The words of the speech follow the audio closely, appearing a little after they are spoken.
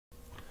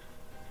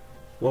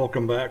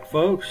Welcome back,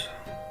 folks.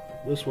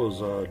 This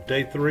was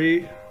day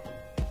 3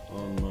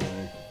 on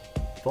my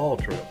fall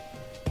trip.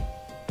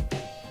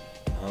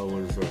 I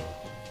was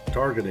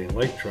targeting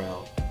lake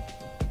trout,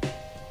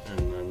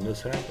 and then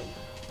this happened.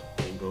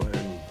 I'll go ahead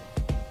and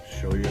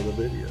show you the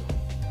video.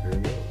 Here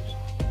it goes.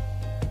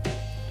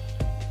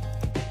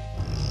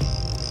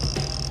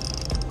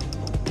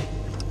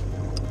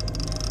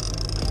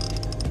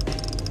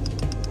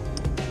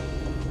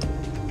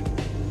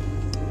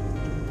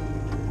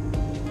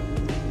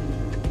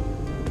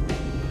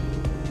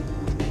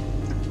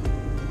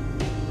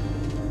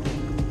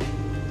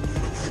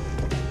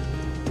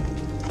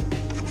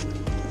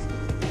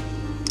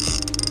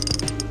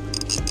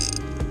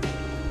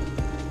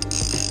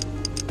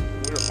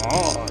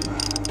 On.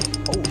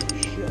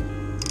 Holy shit.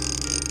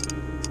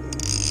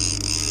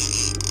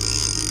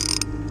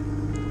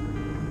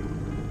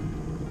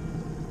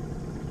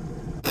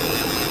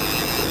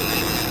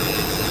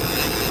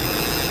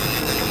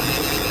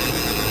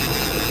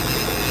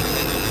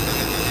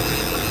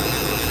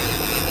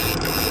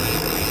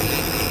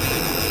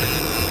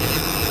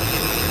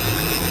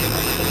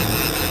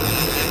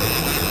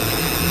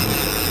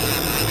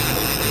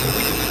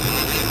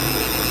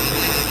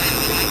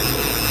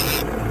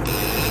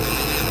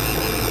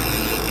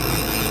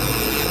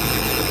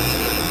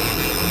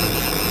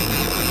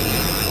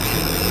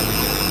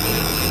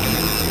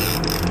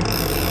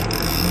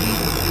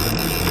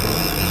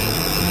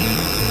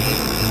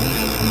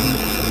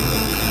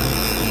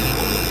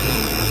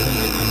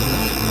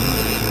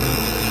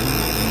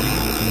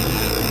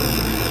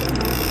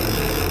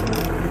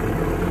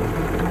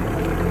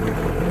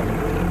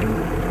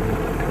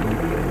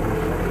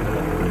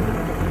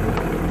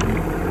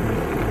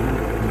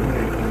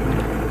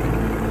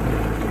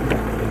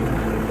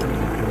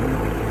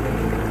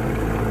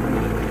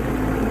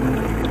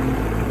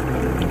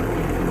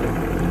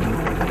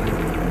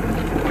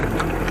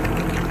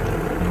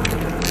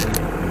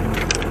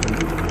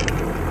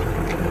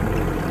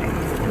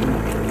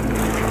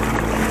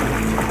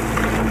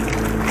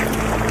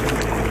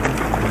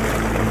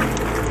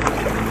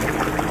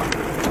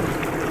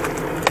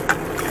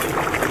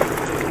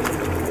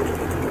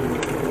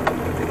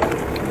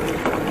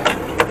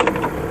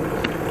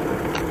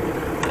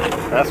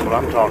 That's what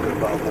I'm talking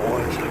about,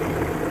 boys.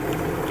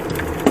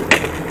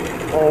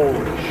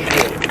 Holy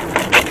shit.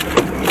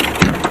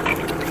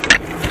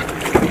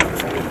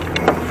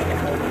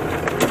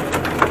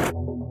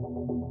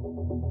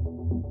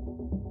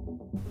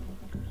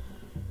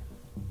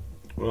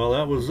 Well,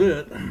 that was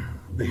it.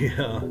 The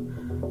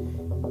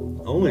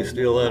only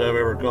steelhead I've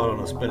ever caught on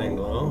a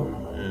SPIN-N-GLO,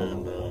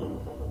 and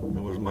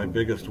it was my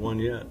biggest one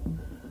yet.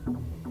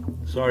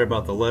 Sorry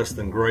about the less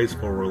than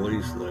graceful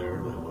release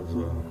there. That was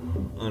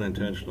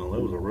unintentional.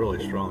 That was a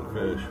really strong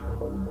fish.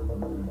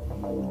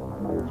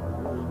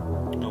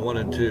 I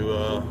wanted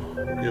to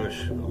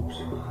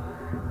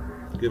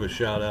give a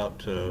shout out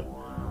to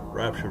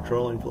Rapture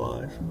Trolling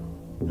Flies,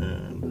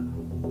 and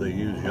they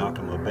use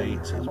Yakima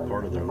baits as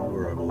part of their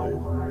lure, I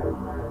believe,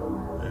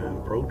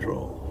 and Pro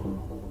Troll,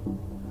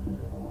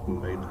 who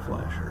made the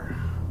flasher.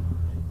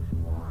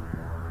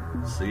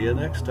 See you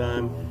next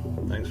time.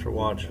 Thanks for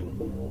watching.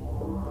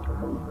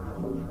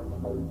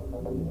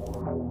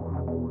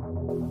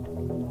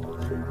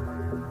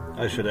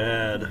 I should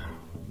add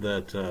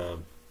that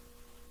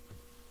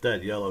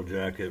that yellow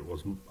jacket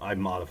I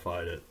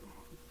modified it.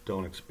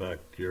 Don't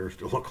expect yours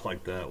to look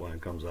like that when it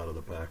comes out of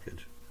the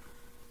package.